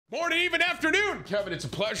Morning, even afternoon. Kevin, it's a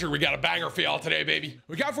pleasure. We got a banger for y'all today, baby.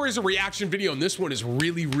 We got for you a reaction video, and this one is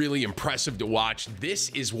really, really impressive to watch. This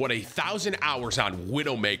is what 1,000 hours on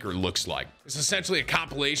Widowmaker looks like. It's essentially a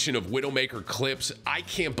compilation of Widowmaker clips. I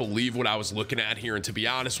can't believe what I was looking at here, and to be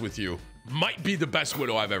honest with you, might be the best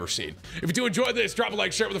Widow I've ever seen. If you do enjoy this, drop a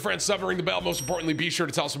like, share it with a friend, sub, and ring the bell. Most importantly, be sure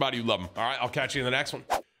to tell somebody you love them. All right, I'll catch you in the next one.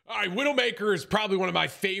 All right, Widowmaker is probably one of my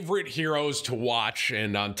favorite heroes to watch.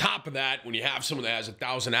 And on top of that, when you have someone that has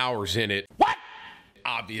 1,000 hours in it, what?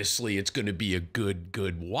 Obviously, it's going to be a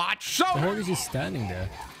good watch. So, how is he standing there?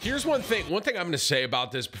 Here's one thing I'm going to say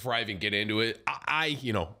about this before I even get into it.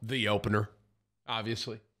 You know, the opener,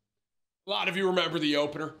 obviously. A lot of you remember the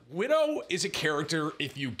opener. Widow is a character,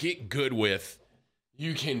 if you get good with,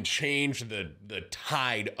 you can change the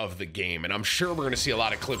tide of the game. And I'm sure we're going to see a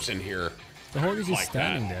lot of clips in here. The hell is he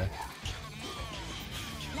standing there?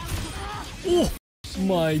 Oh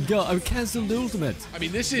my god, I canceled the ultimate. I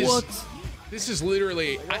mean, this is what? This is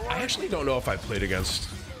literally. I actually don't know if I played against.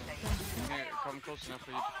 Come close enough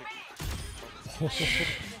for you to pick.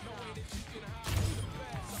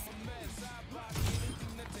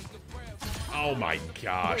 Oh my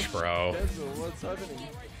gosh, bro. What's happening?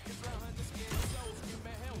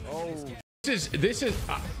 Oh. This is.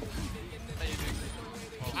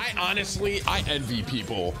 I envy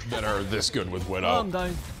people that are this good with Widow. Oh, I'm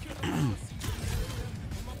dying.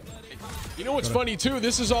 You know what's funny too?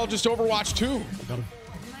 This is all just Overwatch 2,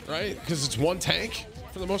 right? Because it's one tank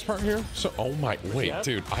for the most part here. So, oh my, wait,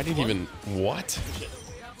 dude, I didn't even, what?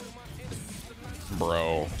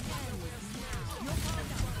 Bro.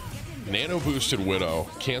 Nano boosted Widow.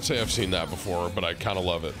 Can't say I've seen that before, but I kind of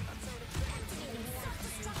love it.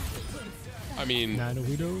 I mean,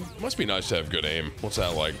 it must be nice to have good aim. What's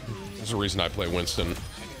that like? There's a reason I play Winston.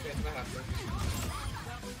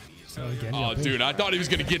 Oh, dude, I thought he was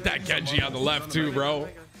going to get that Genji on the left too, bro.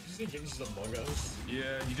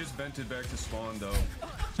 Yeah, he just vented back to spawn, though.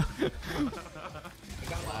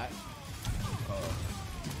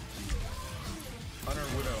 Hunter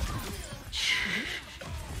Widow.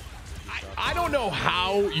 I don't know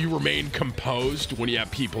how you remain composed when you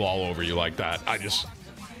have people all over you like that. I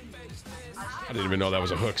didn't even know that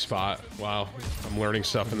was a hook spot. Wow, I'm learning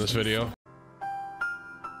stuff in this video.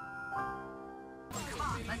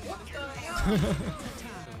 What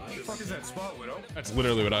the fuck is that spot, Widow? That's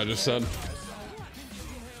literally what I just said.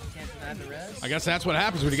 I guess that's what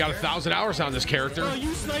happens when you got 1,000 hours on this character. Oh,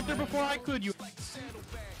 you sniped her before I could. You.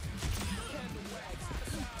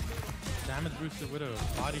 Damage boosted Widow.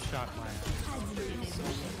 Body shot my ass.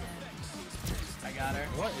 I got her.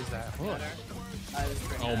 What is that? What?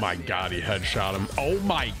 Oh my god, he headshot him. Oh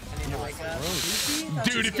my.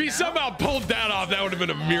 Dude, if he somehow pulled that off, that would have been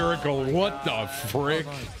a miracle. What the frick?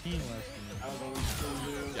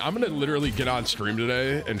 I'm gonna literally get on stream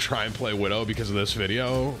today and try and play Widow because of this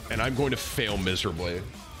video, and I'm going to fail miserably,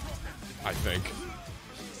 I think.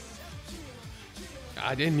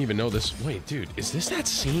 I didn't even know this. Wait, dude, is this that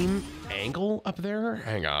same angle up there?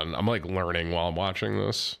 Hang on, I'm like learning while I'm watching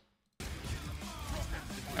this.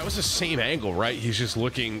 That was the same angle, right? He's just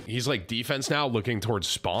looking, he's like defense now, looking towards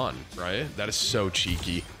spawn, right? That is so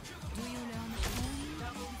cheeky.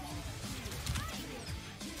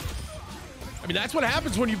 I mean, that's what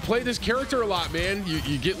happens when you play this character a lot, man.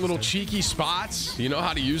 You get little cheeky spots. You know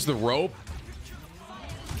how to use the rope.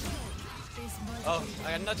 Oh,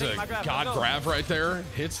 I got nothing. My grab. God grab right there.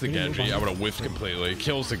 Hits the Genji. I would have whiffed completely.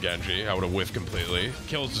 Kills the Genji. I would have whiffed completely.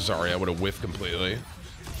 Kills the Zarya. I would have whiffed completely.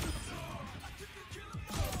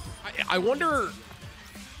 I wonder.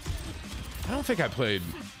 I don't think I played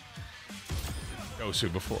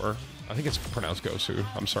Gosu before. I think it's pronounced Gosu.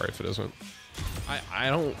 I'm sorry if it isn't. I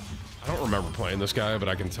don't remember playing this guy, but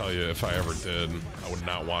I can tell you if I ever did, I would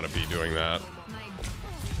not want to be doing that.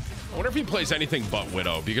 I wonder if he plays anything but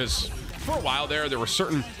Widow, because for a while there were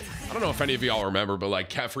certain, I don't know if any of y'all remember, but like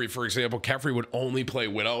Kefri, for example, Kefri would only play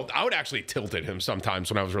Widow. I would actually tilt at him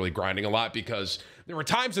sometimes when I was really grinding a lot, because there were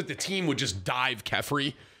times that the team would just dive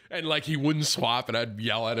Kefri and like he wouldn't swap and I'd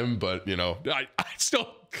yell at him, but you know, I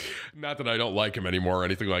still, not that I don't like him anymore or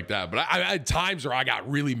anything like that, but I had times where I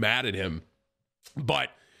got really mad at him. But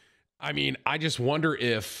I mean, I just wonder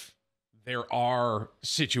if there are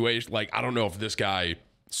situations, like, I don't know if this guy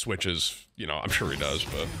switches, you know, I'm sure he does,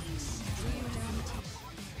 but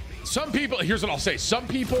some people, here's what I'll say. Some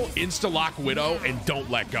people insta-lock Widow and don't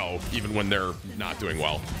let go, even when they're not doing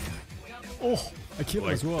well. Oh, I killed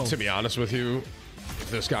him as well. To be honest with you, if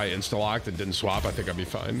this guy insta-locked and didn't swap, I think I'd be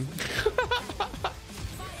fine.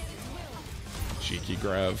 Cheeky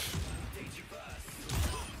Grav.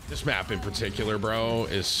 This map in particular, bro,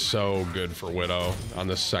 is so good for Widow on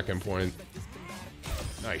this second point.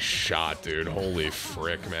 Nice shot, dude. Holy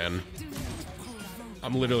frick, man.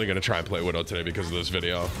 I'm literally gonna try and play Widow today because of this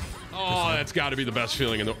video. Oh, that's got to be the best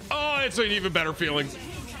feeling in the. Oh, it's an even better feeling.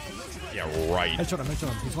 Yeah, right. Headshot him.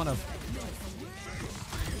 He's one of.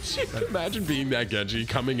 Imagine being that Genji,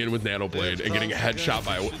 coming in with Nano Blade and getting a headshot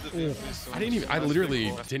by. I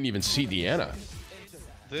literally didn't even see Deanna.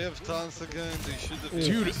 They have taunts again. They should have.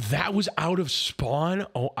 Dude, that was out of spawn.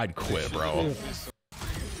 Oh, I'd quit, bro.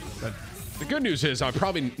 But the good news is I'm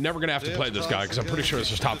probably never gonna have to play this guy because I'm pretty sure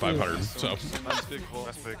this is top 500. So. Nice big hole.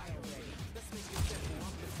 That's big.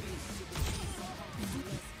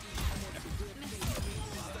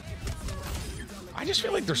 I just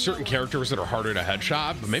feel like there's certain characters that are harder to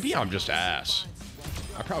headshot, but maybe I'm just ass.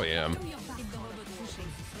 I probably am.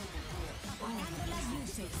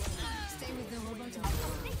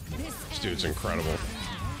 This dude's incredible.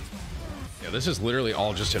 Yeah, this is literally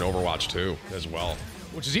all just in Overwatch 2 as well,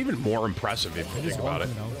 which is even more impressive if you think about it.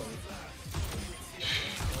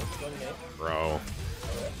 Bro.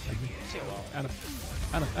 Anna.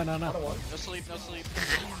 No sleep, no sleep.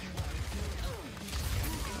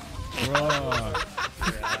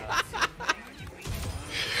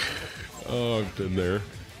 Oh, I've been there.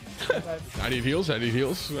 I need heals.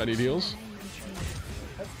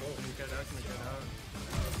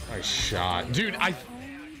 Nice shot. Dude,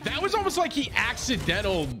 that was almost like he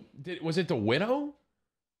accidental. Was it the Widow?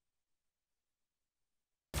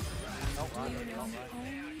 Come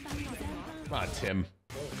on, Tim.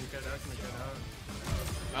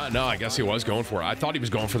 No, I guess he was going for it. I thought he was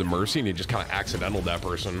going for the Mercy, and he just kind of accidentaled that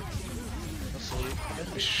person.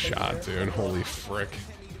 Nice shot, dude. Holy frick.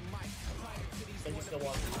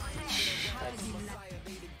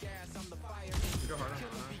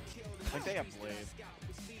 I think they have blade.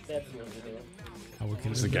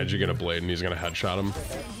 Is the Genji gonna blade and he's gonna headshot him?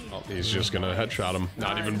 Oh, he's just gonna headshot him.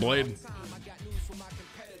 Not even blade.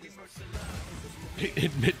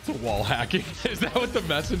 Admit to wall hacking. Is that what the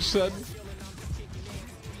message said?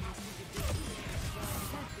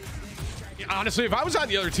 Honestly, if I was on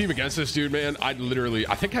the other team against this dude, man, I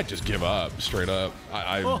think I'd just give up straight up.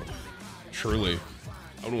 Truly,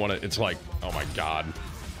 I wouldn't want to. It's like, oh my god.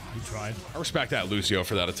 You tried. I respect that Lucio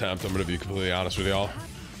for that attempt. I'm gonna be completely honest with y'all.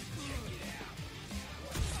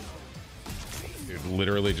 Dude,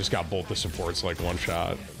 literally just got both the supports like one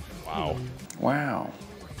shot. Wow. Wow.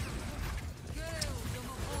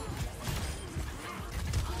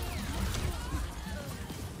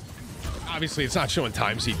 Obviously, it's not showing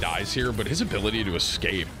times he dies here, but his ability to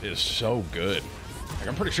escape is so good. Like,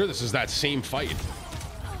 I'm pretty sure this is that same fight.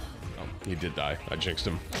 Oh, he did die. I jinxed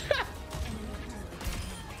him.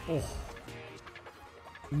 Oh.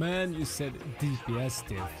 Man, you said DPS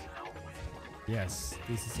diff. Yes,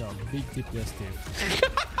 this is a big DPS diff.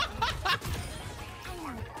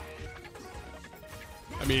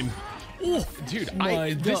 I mean, dude,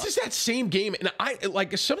 this is that same game, and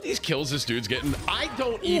like some of these kills this dude's getting, I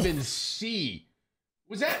don't even see.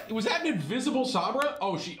 Was that an invisible Sabra?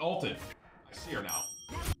 Oh, she ulted. I see her now.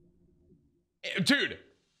 Dude,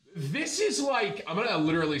 this is like, I'm gonna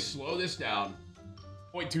literally slow this down.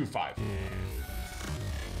 0.25.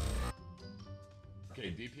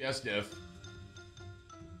 Okay, DPS diff.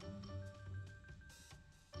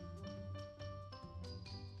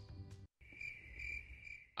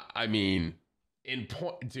 I mean, in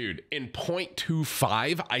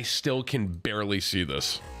 0.25, I still can barely see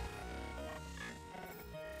this.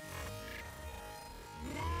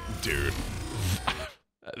 Dude,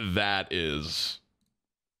 that is,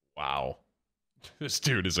 wow. This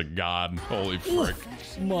dude is a god. Holy frick.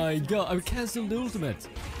 Oh my god, I canceled the ultimate.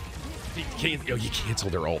 You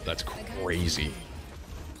canceled their ult. That's crazy.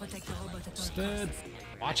 Instead.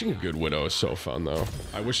 Watching a good Widow is so fun, though.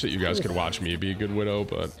 I wish that you guys could watch me be a good Widow,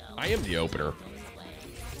 but I am the opener.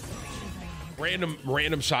 Random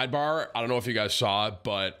sidebar. I don't know if you guys saw it,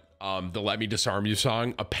 but the "Let Me Disarm You"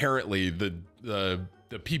 song. Apparently, the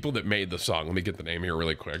people that made the song. Let me get the name here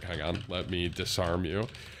really quick. Hang on. "Let Me Disarm You."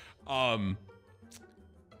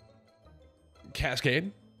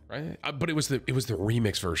 Cascade, right? But it was the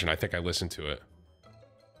remix version. I think I listened to it.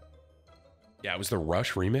 Yeah, it was the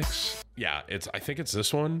Rush remix. Yeah, I think it's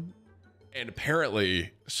this one. And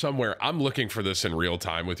apparently somewhere, I'm looking for this in real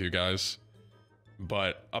time with you guys,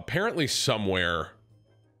 but apparently somewhere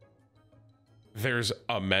there's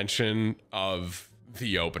a mention of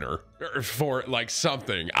the opener for like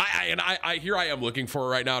something. Here I am looking for it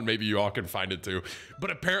right now, and maybe you all can find it too.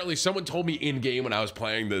 But apparently someone told me in game when I was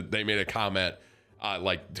playing that they made a comment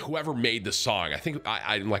like whoever made the song, I think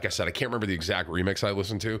I like I said, I can't remember the exact remix I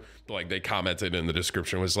listened to, but like they commented in the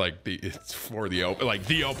description was like it's for the open, like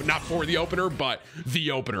the open, not for the opener, but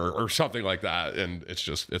the opener or something like that, and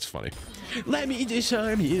it's funny. Let me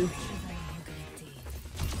disarm you.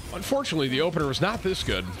 Unfortunately, the opener was not this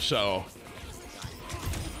good, so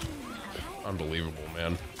unbelievable,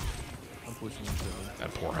 man. I'm pushing into it.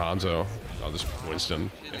 That poor Hanzo. Oh, this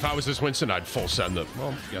Winston. If I was this Winston, I'd full send it.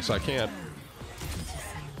 Well, yes, I can't.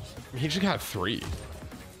 He just got 3.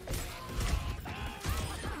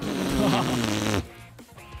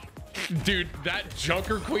 Dude, that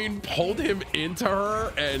Junker Queen pulled him into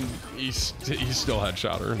her, and he still had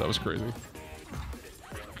shot her. That was crazy.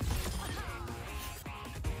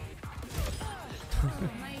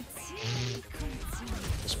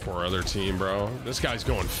 This poor other team, bro. This guy's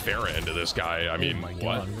going Farah into this guy. I mean,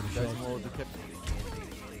 what?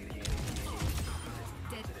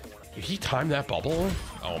 Did he time that bubble?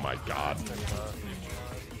 Oh my god.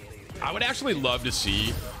 I would actually love to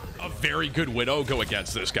see a very good Widow go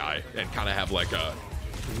against this guy and kind of have like a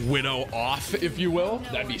Widow off, if you will.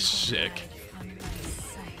 That'd be sick.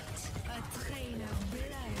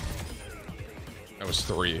 That was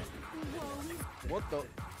 3. What the?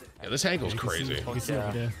 Yeah, this angle's crazy. You can see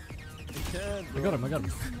over there. I got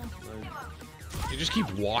him. You just keep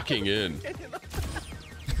walking in.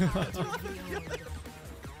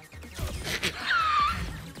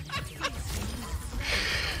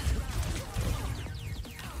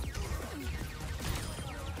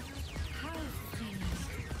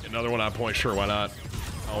 Another one on point, sure, why not?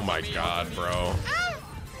 Oh my god, bro.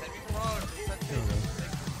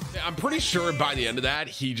 Yeah, I'm pretty sure by the end of that,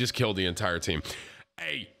 he just killed the entire team.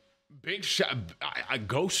 Hey, big shot.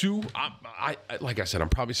 Gosu, like I said, I'm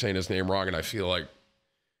probably saying his name wrong, and I feel like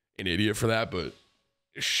an idiot for that, but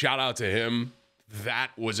shout out to him.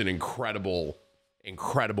 That was an incredible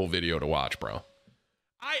video to watch, bro.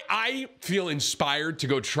 I feel inspired to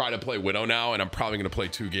go try to play Widow now, and I'm probably going to play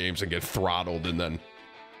 2 games and get throttled and then,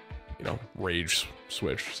 you know, rage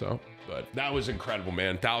switch. So, but that was incredible,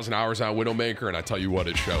 man. 1,000 hours on Widowmaker, and I tell you what,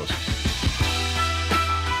 it shows.